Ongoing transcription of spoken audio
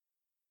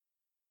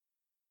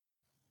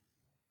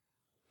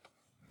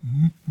Oh,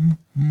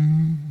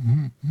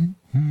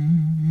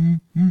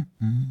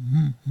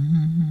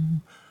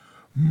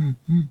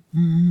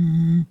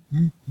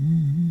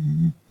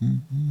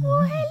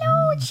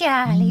 hello,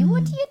 Charlie.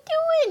 What are you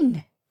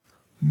doing?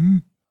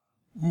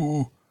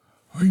 Oh,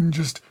 I'm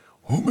just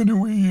humming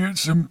away at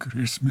some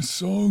Christmas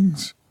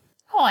songs.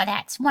 Oh,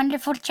 that's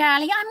wonderful,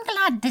 Charlie. I'm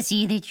glad to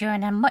see that you're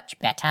in a much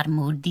better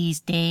mood these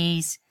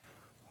days.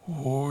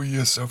 Oh,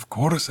 yes, of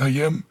course I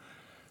am,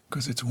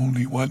 'cause it's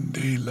only one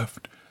day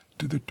left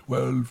to the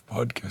 12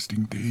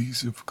 podcasting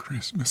days of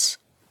Christmas.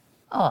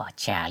 Oh,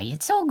 Charlie,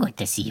 it's so good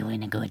to see you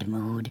in a good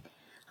mood.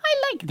 I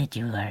like that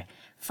you are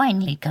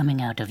finally coming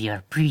out of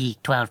your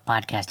pre-12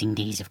 podcasting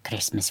days of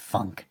Christmas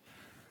funk.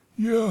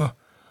 Yeah,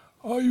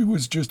 I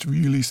was just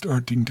really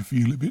starting to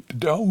feel a bit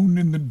down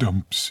in the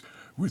dumps,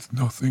 with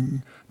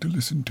nothing to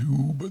listen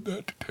to but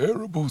that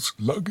terrible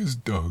Slugger's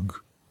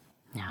Doug.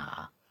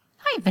 Ah,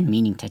 I've been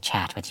meaning to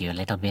chat with you a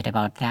little bit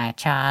about that,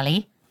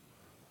 Charlie.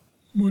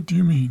 What do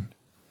you mean?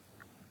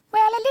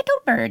 Well, a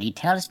little birdie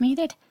tells me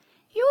that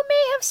you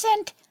may have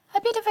sent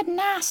a bit of a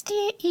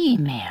nasty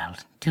email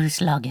to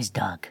Slugger's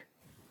Doug.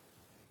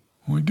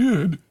 I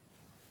did?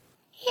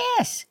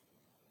 Yes.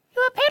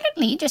 You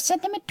apparently just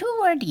sent him a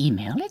 2-word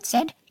email. It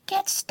said,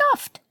 "Get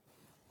stuffed."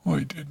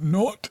 I did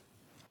not.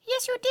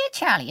 Yes, you did,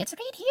 Charlie. It's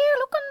right here.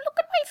 Look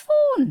at my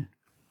phone.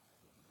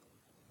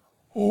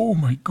 Oh,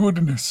 my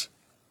goodness.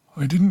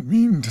 I didn't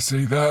mean to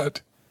say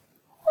that.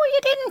 Oh, you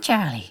didn't,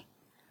 Charlie.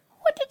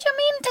 What did you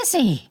mean to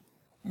say?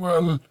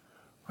 Well,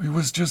 I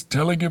was just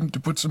telling him to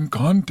put some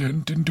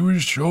content into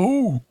his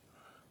show.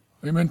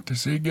 I meant to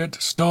say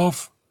get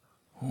stuff.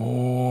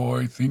 Oh,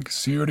 I think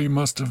Siri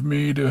must have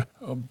made a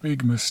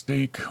big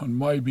mistake on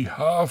my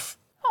behalf.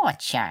 Oh,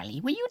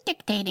 Charlie, were you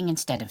dictating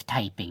instead of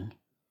typing?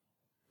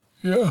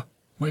 Yeah,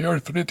 my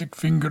arthritic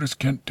fingers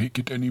can't take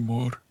it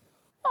anymore.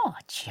 Oh,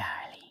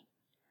 Charlie.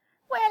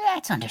 Well,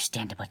 that's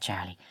understandable,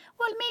 Charlie.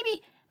 Well,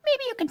 maybe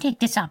you can take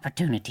this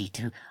opportunity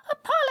to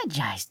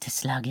apologize to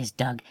Slugger's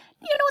Doug.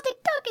 You know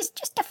that Doug is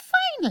just a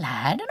fine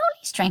lad, and all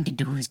he's trying to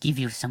do is give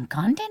you some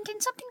content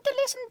and something to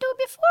listen to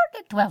before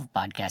the 12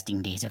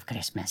 podcasting days of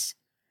Christmas.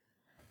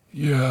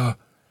 Yeah,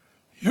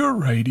 you're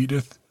right,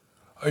 Edith.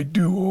 I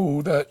do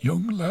owe that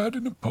young lad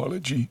an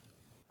apology.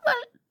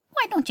 Well,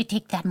 why don't you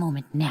take that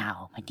moment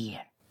now, my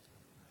dear?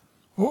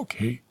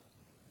 Okay.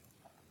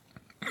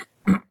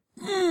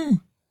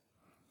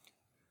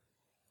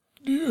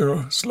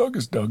 Dear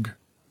Slugger's Doug,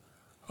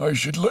 I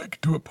should like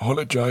to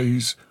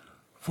apologize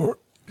for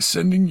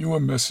sending you a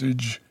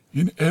message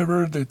in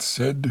error that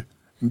said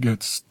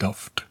get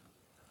stuffed.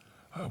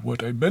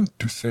 What I meant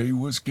to say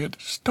was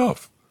get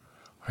stuff.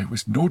 I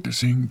was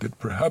noticing that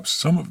perhaps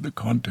some of the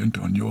content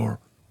on your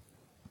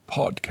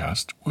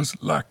podcast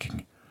was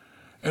lacking,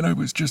 and I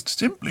was just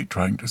simply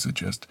trying to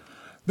suggest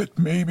that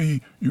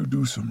maybe you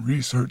do some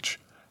research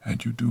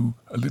and you do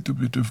a little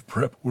bit of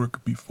prep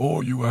work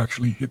before you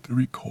actually hit the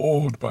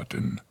record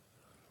button.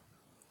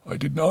 I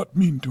did not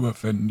mean to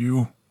offend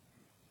you.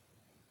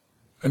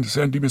 And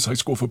Sandy Miss High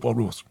School football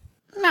rules.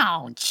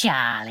 No,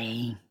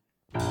 Charlie.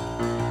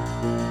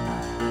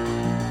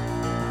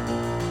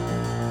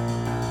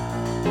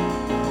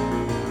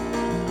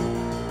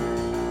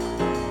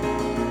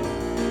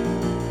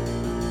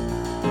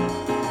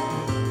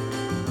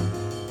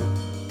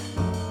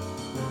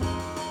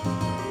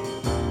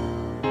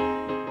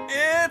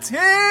 It's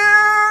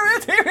here!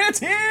 It's here! It's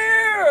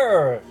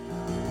here!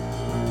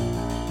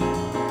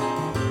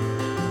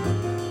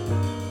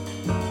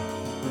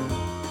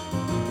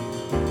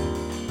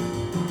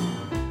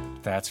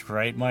 That's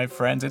right, my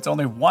friends. It's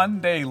only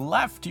one day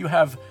left. You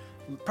have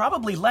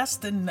probably less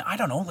than,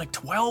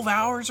 12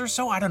 hours or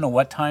so. I don't know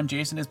what time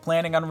Jason is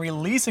planning on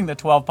releasing the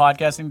 12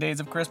 podcasting days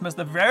of Christmas,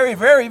 the very,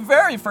 very,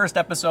 very first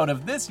episode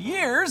of this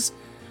year's.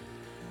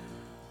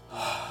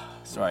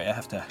 Sorry, I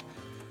have to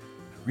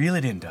reel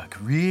it in, Doug.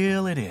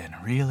 Reel it in.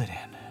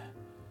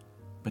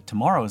 But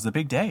tomorrow is the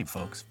big day,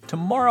 folks.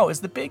 Tomorrow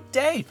is the big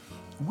day.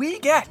 We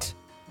get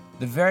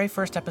the very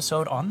first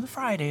episode on the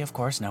Friday, of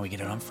course. Now we get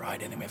it on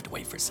Friday, then we have to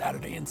wait for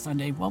Saturday and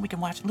Sunday. Well, we can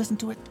listen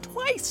to it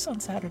twice on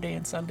Saturday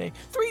and Sunday.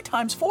 3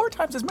 times, 4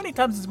 times, as many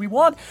times as we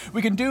want.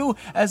 We can do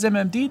as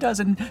MMD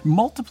does and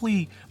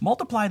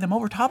multiply them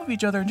over top of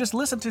each other and just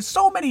listen to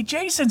so many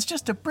Jasons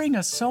just to bring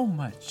us so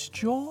much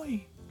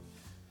joy.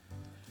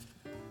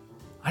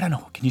 I don't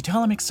know. Can you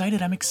tell I'm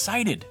excited? I'm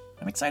excited.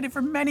 I'm excited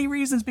for many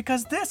reasons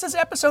because this is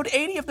episode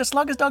 80 of the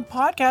Slugger's Doug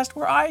podcast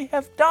where I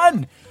have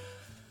done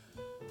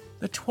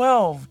the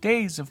 12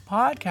 days of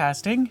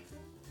podcasting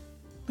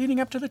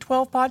leading up to the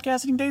 12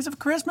 podcasting days of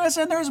Christmas,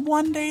 and there's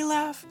one day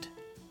left.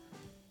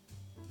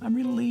 I'm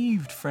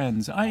relieved,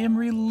 friends. I am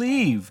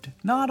relieved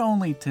not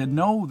only to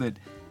know that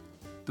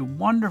the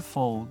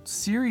wonderful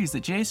series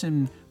that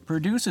Jason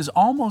produces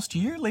almost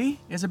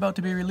yearly is about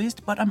to be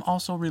released, but I'm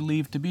also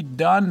relieved to be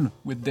done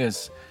with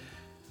this,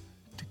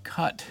 to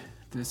cut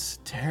this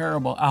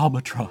terrible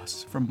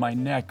albatross from my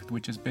neck,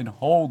 which has been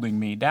holding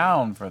me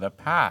down for the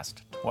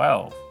past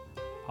 12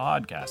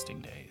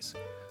 podcasting days.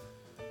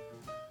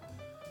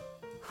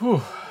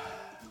 Whew.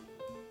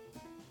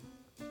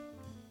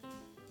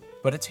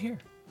 But it's here.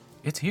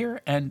 It's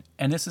here, and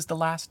this is the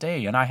last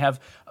day, and I have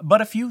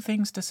but a few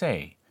things to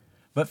say.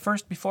 But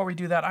first, before we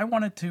do that, I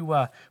wanted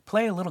to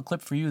play a little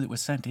clip for you that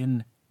was sent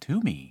in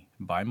to me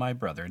by my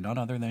brother, none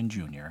other than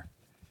Junior,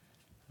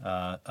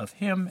 of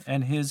him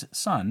and his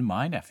son,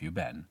 my nephew,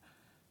 Ben,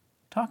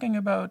 talking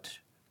about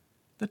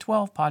the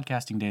 12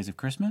 podcasting days of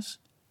Christmas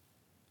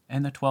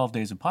and the 12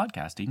 days of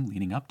podcasting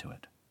leading up to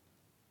it.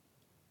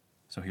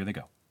 So here they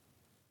go.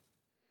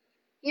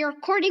 You're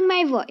recording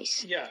my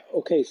voice. Yeah,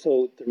 okay,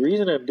 so the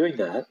reason I'm doing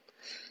that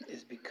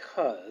is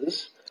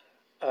because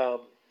I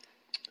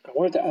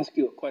wanted to ask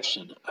you a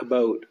question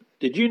about,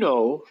 did you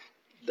know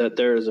that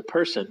there is a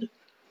person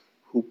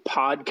who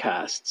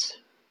podcasts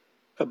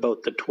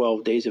about the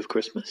 12 days of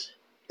Christmas?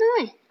 No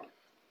way.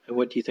 And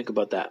what do you think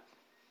about that?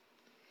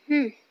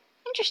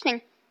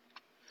 Interesting.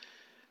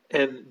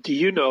 And do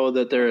you know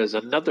that there is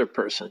another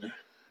person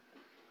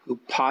who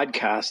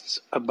podcasts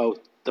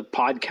about the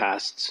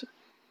podcasts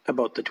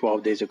about the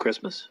 12 days of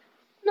Christmas?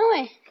 No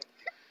way.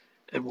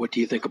 And what do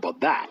you think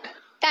about that?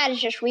 That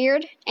is just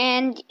weird,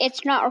 and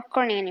it's not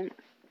recording anymore.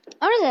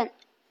 What is it?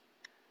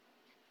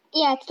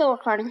 Yeah, it's still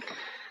recording.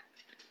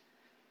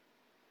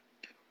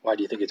 Why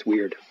do you think it's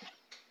weird?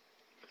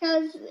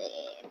 Because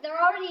they're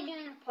already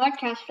doing a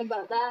podcast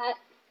about that.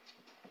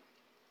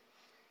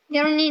 They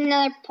don't need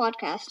another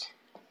podcast.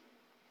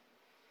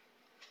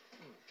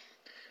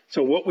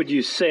 So what would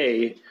you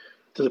say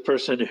to the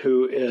person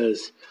who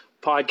is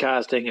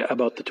podcasting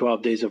about the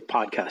 12 days of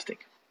podcasting?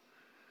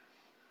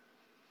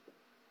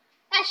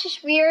 That's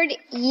just weird.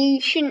 You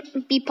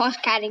shouldn't be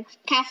podcasting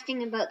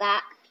about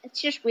that.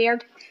 It's just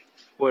weird.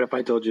 What if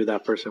I told you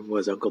that person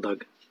was Uncle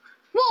Doug?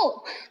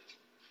 Whoa!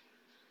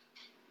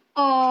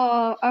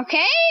 Oh,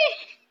 okay.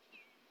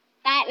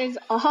 That is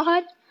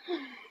odd.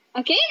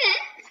 Okay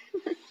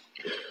then.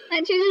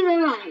 That changes my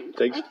mind.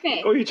 Thanks.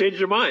 Okay. Oh, you changed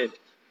your mind.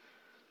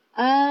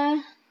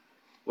 That's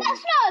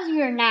not as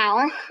weird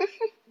now.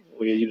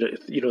 Well,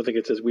 you don't think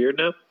it's as weird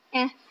now?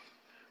 Yeah.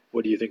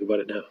 What do you think about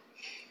it now?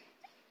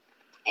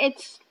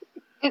 It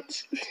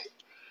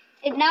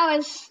now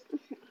is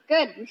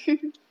good.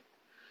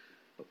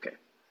 Okay.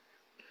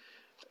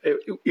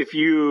 If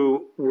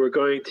you were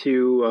going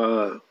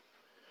to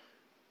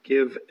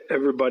give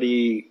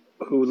everybody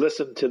who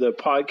listened to the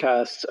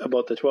podcasts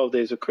about the 12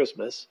 days of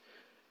Christmas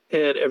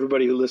and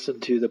everybody who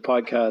listened to the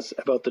podcast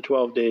about the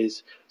 12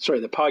 days,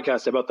 the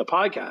podcast about the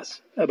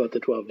podcasts about the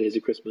 12 days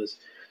of Christmas,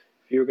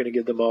 if you were going to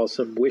give them all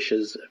some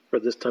wishes for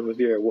this time of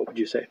year, what would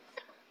you say?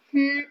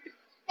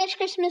 Next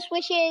Christmas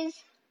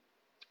wishes.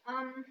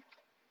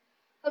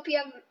 Hope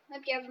you have a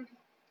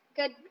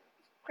good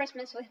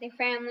Christmas with your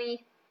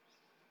family.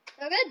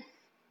 So good.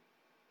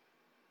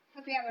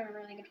 Hope you have a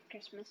really good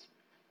Christmas.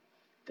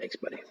 Thanks,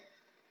 buddy.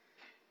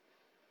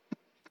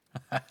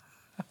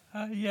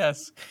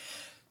 Yes.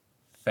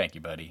 Thank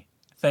you, buddy.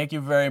 Thank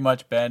you very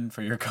much, Ben,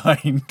 for your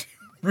kind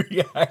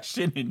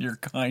reaction and your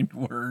kind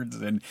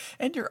words and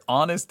your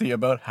honesty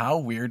about how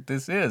weird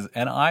this is.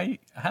 And I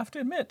have to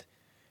admit,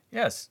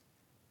 yes,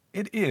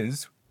 it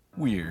is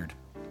weird.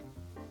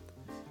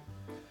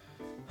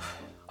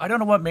 I don't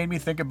know what made me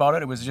think about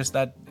it. It was just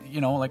that,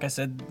 like I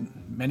said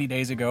many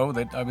days ago,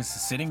 that I was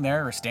sitting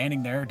there or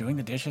standing there doing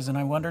the dishes, and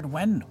I wondered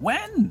when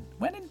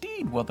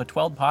indeed will the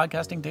 12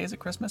 podcasting days at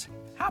Christmas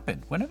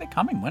happen? When are they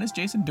coming? When is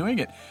Jason doing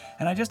it?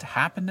 And I just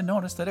happened to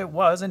notice that it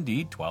was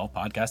indeed 12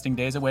 podcasting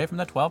days away from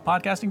the 12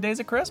 podcasting days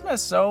at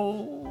Christmas,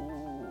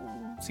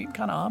 so it seemed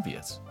kind of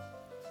obvious.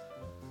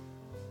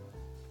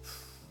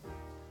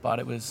 But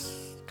it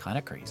was kind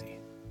of crazy.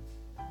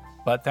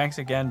 But thanks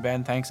again,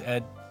 Ben. Thanks,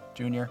 Ed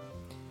Jr.,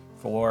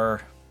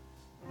 for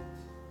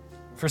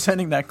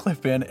sending that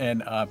clip in,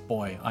 and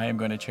boy, I am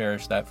going to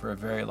cherish that for a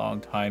very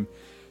long time,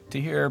 to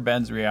hear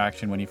Ben's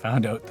reaction when he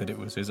found out that it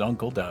was his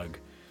Uncle Doug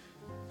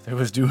that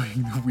was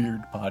doing the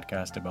weird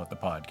podcast about the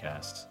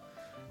podcasts.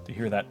 To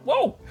hear that,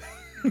 whoa,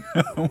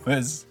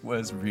 was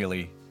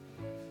really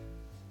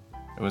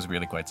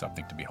quite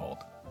something to behold,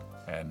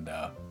 and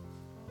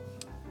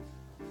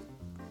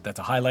that's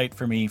a highlight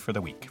for me for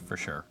the week, for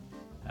sure,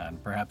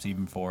 and perhaps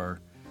even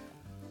for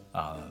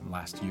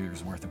last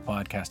year's worth of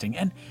podcasting.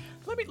 And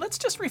let's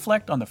just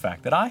reflect on the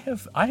fact that I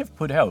have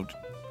put out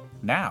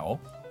now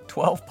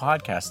 12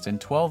 podcasts in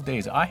 12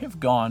 days. I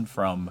have gone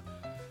from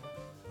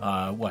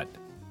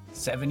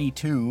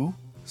 72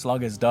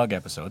 Slug as Doug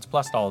episodes,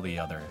 plus all the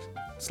other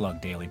Slug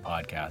Daily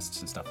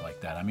podcasts and stuff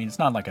like that. I mean, it's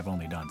not like I've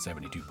only done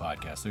 72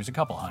 podcasts. There's a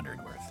couple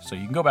hundred worth, so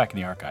you can go back in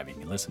the archive and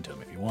you can listen to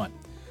them if you want.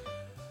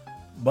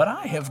 But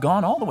I have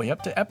gone all the way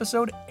up to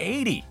episode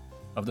 80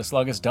 of the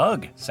Slug as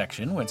Doug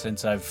section,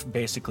 since I've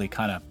basically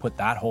kind of put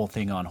that whole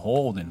thing on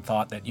hold and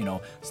thought that,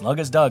 Slug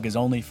as Doug is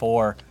only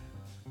for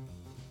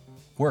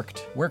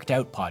worked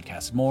out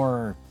podcasts,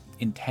 more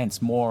intense,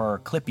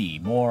 more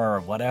clippy, more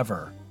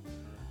whatever.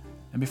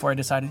 And before I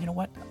decided, you know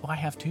what? I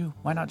have two.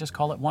 Why not just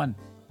call it one?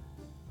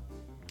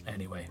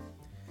 Anyway.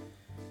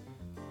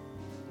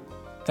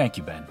 Thank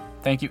you, Ben.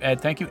 Thank you, Ed.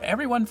 Thank you,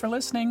 everyone, for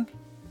listening.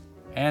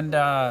 And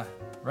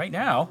right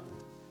now,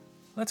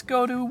 let's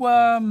go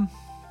to,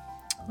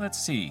 let's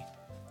see.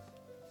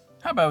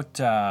 How about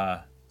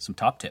some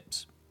top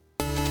tips.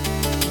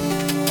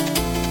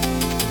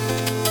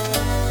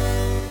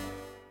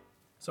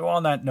 So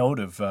on that note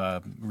of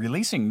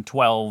releasing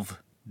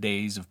 12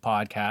 days of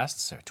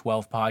podcasts, or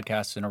 12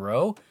 podcasts in a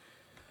row,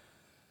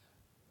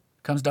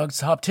 comes Doug's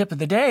top tip of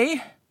the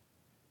day.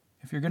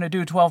 If you're going to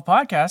do 12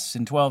 podcasts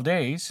in 12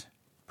 days,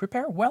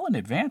 prepare well in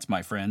advance,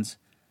 my friends.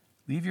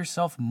 Leave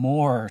yourself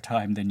more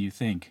time than you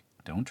think.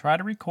 Don't try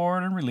to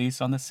record and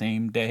release on the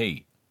same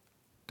day.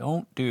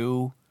 Don't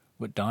do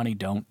what Donnie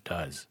Don't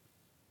does.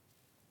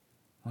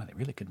 Well, they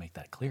really could make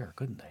that clearer,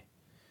 couldn't they?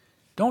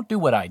 Don't do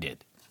what I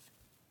did.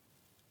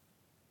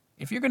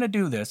 If you're going to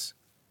do this,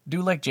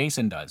 do like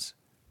Jason does.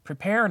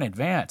 Prepare in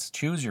advance.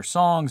 Choose your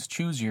songs,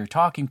 choose your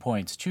talking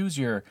points, choose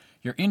your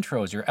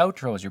intros, your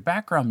outros, your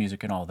background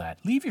music and all that.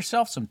 Leave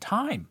yourself some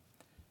time.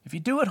 If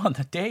you do it on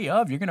the day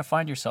of, you're going to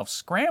find yourself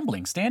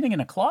scrambling, standing in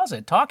a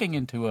closet, talking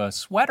into a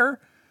sweater,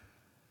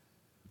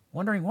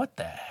 wondering what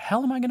the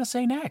hell am I going to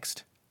say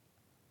next?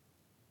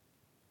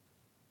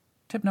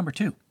 Tip number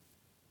 2.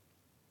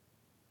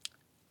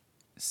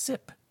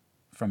 Sip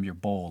from your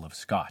bowl of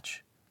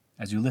scotch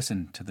as you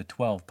listen to the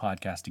 12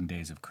 podcasting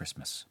days of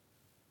Christmas.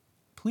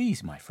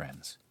 Please, my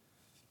friends,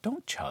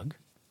 don't chug.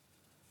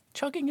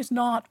 Chugging is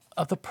not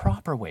the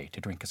proper way to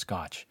drink a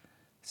scotch.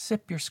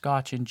 Sip your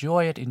scotch,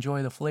 enjoy it,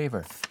 enjoy the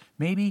flavor.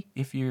 Maybe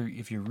if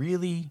you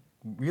really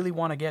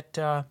want to get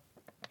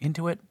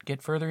into it,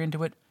 get further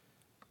into it,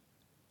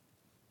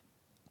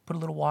 put a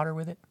little water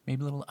with it,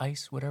 maybe a little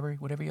ice, whatever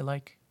you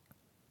like.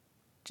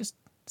 Just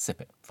sip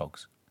it,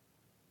 folks.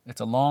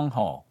 It's a long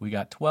haul. We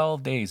got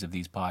 12 days of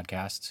these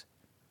podcasts.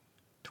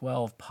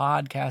 12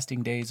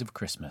 podcasting days of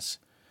Christmas.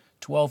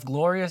 12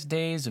 glorious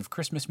days of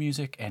Christmas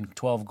music and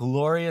 12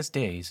 glorious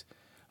days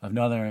of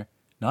none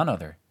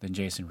other than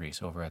Jason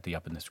Reese over at the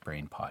Up in This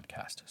Brain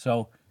podcast.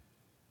 So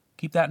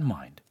keep that in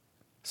mind.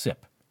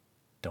 Sip.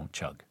 Don't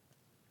chug.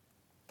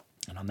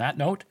 And on that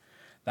note,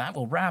 that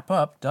will wrap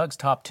up Doug's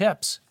top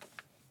tips.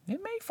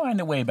 It may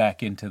find a way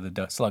back into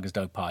the Slug is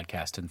Doug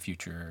podcast in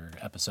future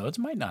episodes.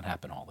 It might not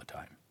happen all the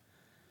time.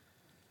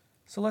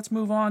 So let's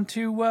move on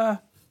to,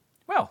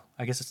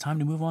 I guess it's time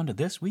to move on to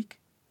this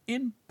week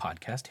in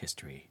podcast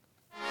history.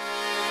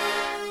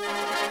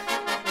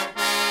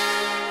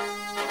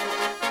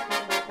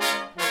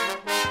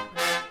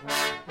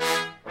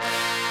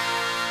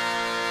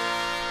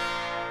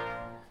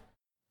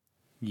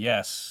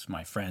 Yes,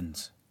 my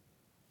friends.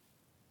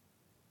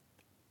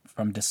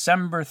 From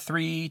December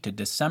 3 to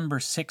December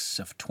 6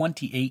 of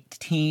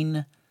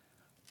 2018,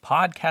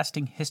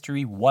 podcasting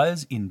history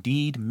was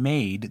indeed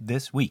made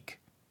this week.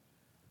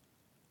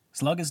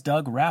 Slug is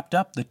Doug wrapped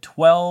up the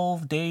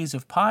 12 days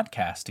of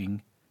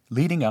podcasting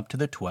leading up to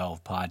the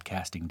 12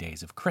 podcasting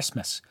days of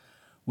Christmas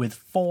with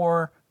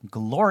 4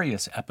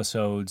 glorious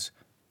episodes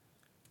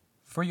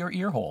for your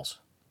ear holes.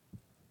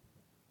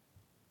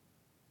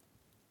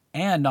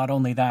 And not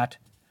only that,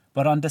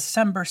 but on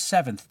December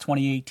 7th,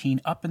 2018,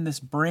 Up in This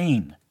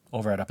Brain,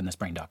 over at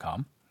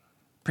upinthisbrain.com,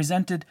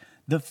 presented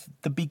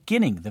the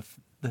beginning,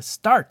 the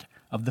start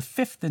of the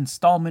 5th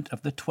installment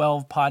of the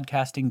 12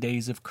 podcasting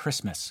days of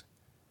Christmas.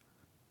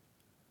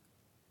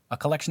 A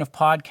collection of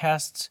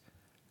podcasts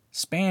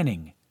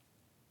spanning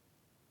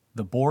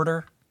the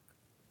border,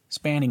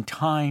 spanning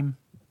time,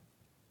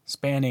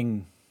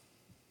 spanning,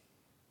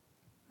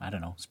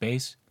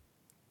 space.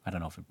 I don't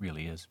know if it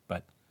really is,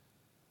 but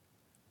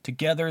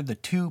together the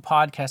 2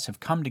 podcasts have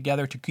come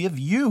together to give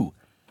you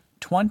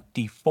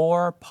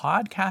 24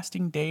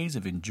 podcasting days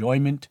of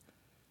enjoyment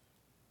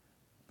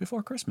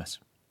before Christmas.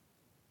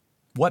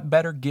 What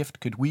better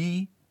gift could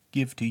we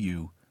give to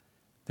you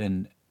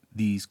than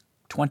these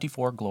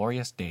 24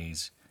 glorious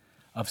days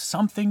of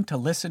something to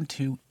listen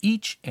to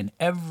each and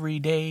every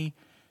day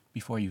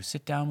before you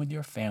sit down with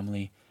your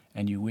family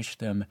and you wish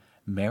them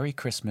Merry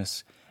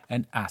Christmas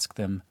and ask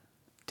them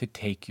to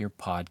take your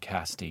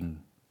podcasting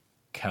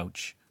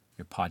couch,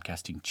 your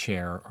podcasting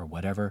chair or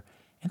whatever,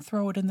 and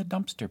throw it in the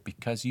dumpster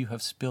because you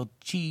have spilled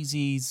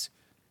cheesies,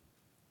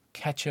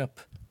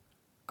 ketchup,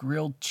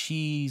 grilled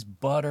cheese,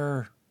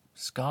 butter,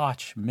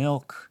 scotch,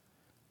 milk,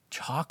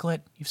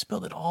 chocolate. You've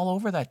spilled it all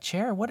over that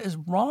chair. What is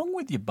wrong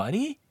with you,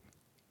 buddy?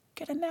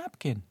 Get a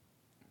napkin.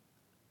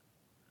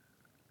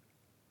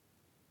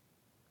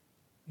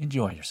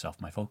 Enjoy yourself,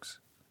 my folks.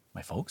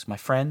 My folks, my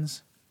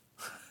friends.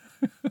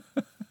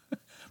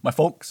 My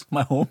folks,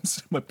 my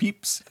homes, my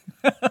peeps.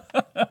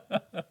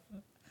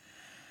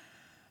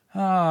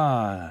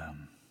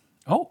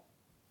 Oh,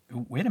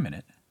 wait a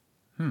minute.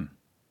 Well,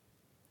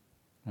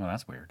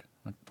 that's weird.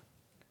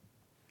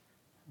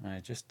 I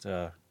just,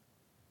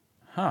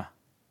 I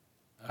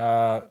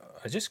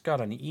just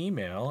got an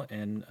email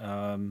and,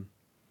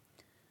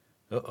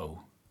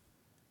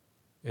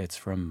 it's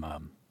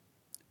from,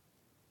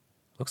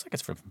 looks like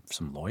it's from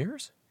some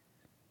lawyers.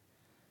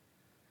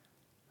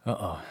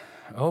 Oh,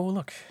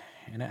 look,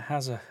 and it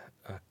has a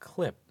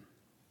clip.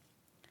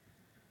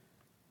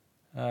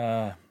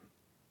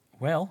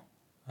 Well,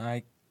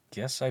 I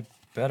guess I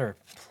better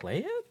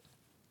play it?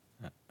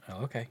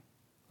 Okay.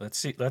 Let's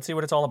see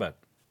what it's all about.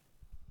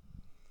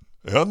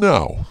 And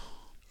now,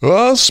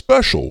 a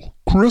special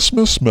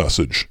Christmas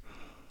message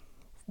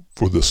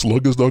for the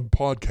Slug is Dug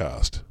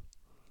podcast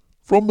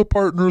from the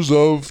partners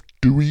of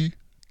Dewey,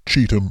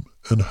 Cheatham,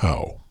 and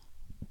Howe.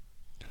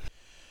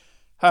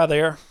 Hi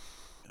there.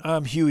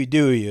 I'm Huey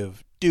Dewey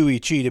of Dewey,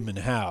 Cheatham, and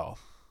Howe.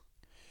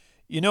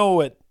 You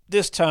know, at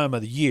this time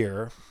of the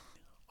year,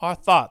 our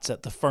thoughts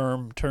at the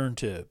firm turn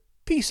to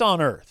peace on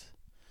earth,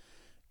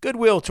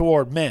 goodwill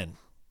toward men,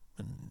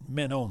 and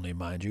men only,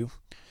 mind you,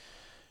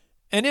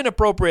 and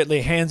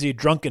inappropriately handsy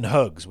drunken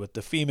hugs with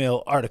the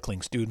female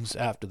articling students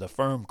after the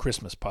firm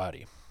Christmas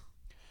party.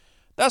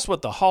 That's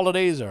what the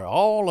holidays are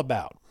all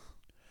about.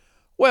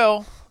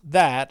 Well,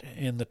 that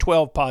and the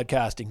 12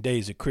 podcasting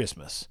days of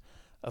Christmas,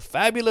 a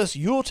fabulous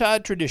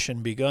Yuletide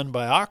tradition begun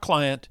by our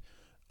client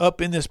Up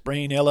in This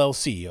Brain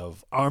LLC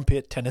of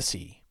Armpit,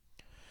 Tennessee.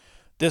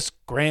 This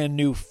grand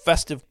new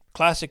festive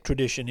classic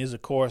tradition is,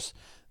 of course,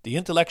 the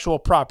intellectual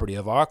property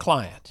of our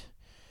client.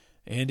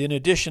 And in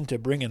addition to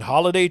bringing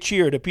holiday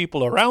cheer to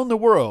people around the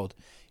world,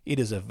 it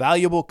is a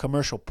valuable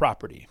commercial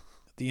property,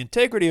 the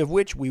integrity of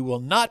which we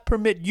will not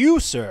permit you,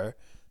 sir,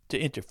 to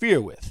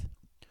interfere with.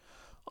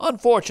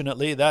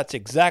 Unfortunately, that's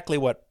exactly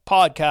what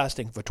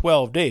podcasting for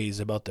 12 days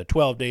about the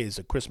 12 days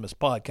of Christmas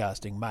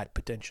podcasting might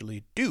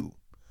potentially do.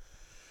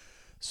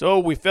 So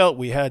we felt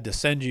we had to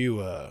send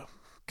you a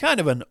kind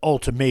of an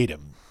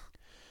ultimatum.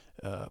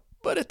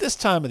 But at this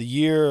time of the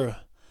year,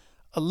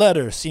 a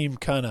letter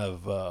seemed kind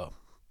of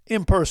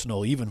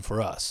impersonal even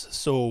for us,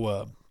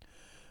 so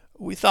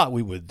we thought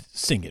we would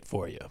sing it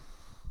for you.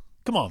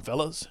 Come on,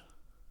 fellas.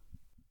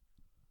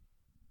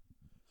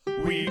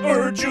 We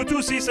urge you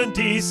to cease and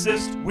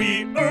desist.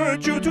 We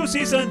urge you to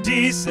cease and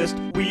desist.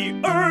 We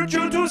urge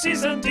you to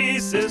cease and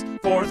desist,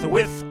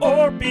 forthwith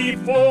or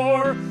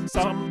before.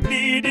 Some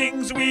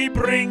pleadings we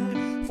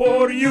bring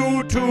for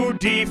you to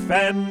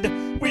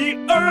defend. We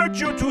urge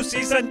you to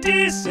cease and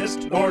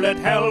desist, or let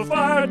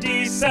hellfire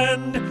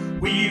descend.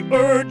 We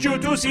urge you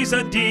to cease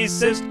and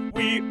desist.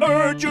 We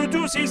urge you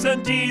to cease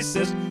and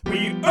desist.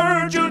 We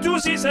urge you to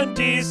cease and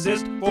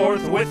desist,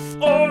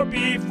 forthwith or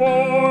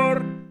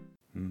before.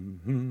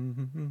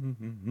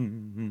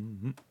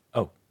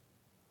 Oh.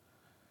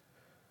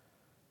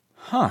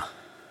 Huh.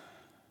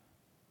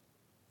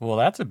 Well,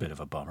 that's a bit of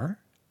a bummer,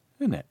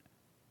 isn't it?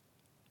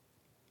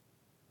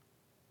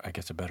 I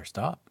guess I better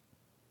stop.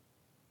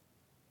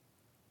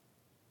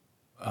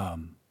 I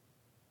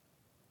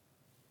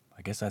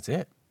guess that's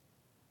it.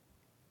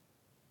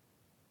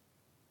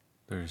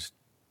 There's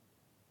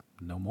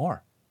no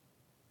more.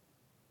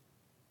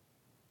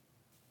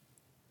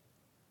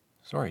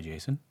 Sorry,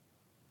 Jason.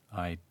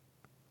 I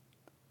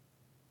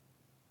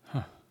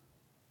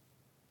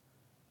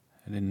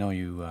didn't know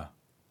you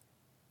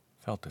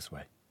felt this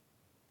way.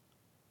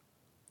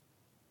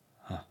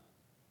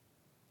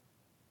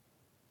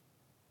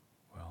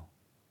 Well,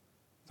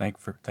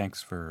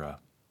 thanks for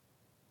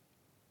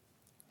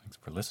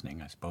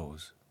listening, I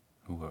suppose.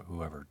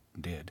 Whoever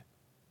did,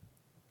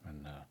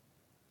 and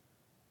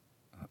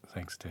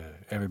thanks to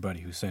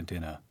everybody who sent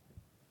in a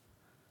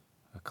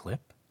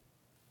clip.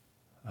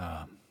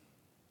 I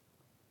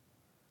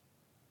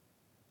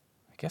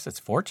guess it's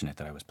fortunate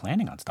that I was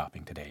planning on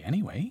stopping today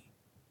anyway.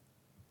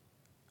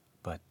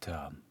 But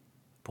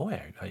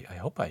boy, I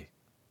hope I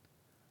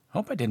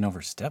didn't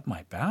overstep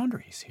my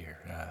boundaries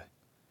here.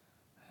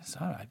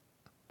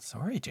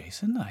 Sorry,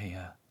 Jason.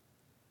 I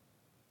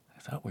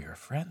thought we were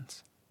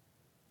friends.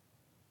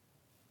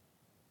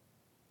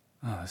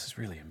 Oh, this is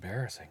really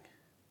embarrassing.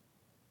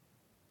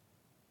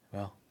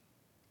 Well,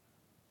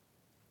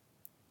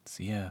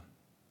 see ya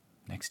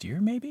next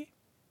year, maybe?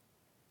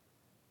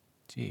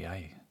 Gee,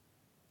 I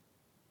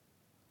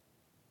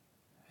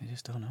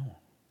just don't know.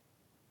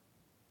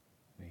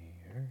 We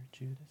urge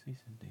you to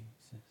cease and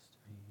desist.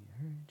 We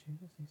urge you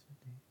to cease and desist.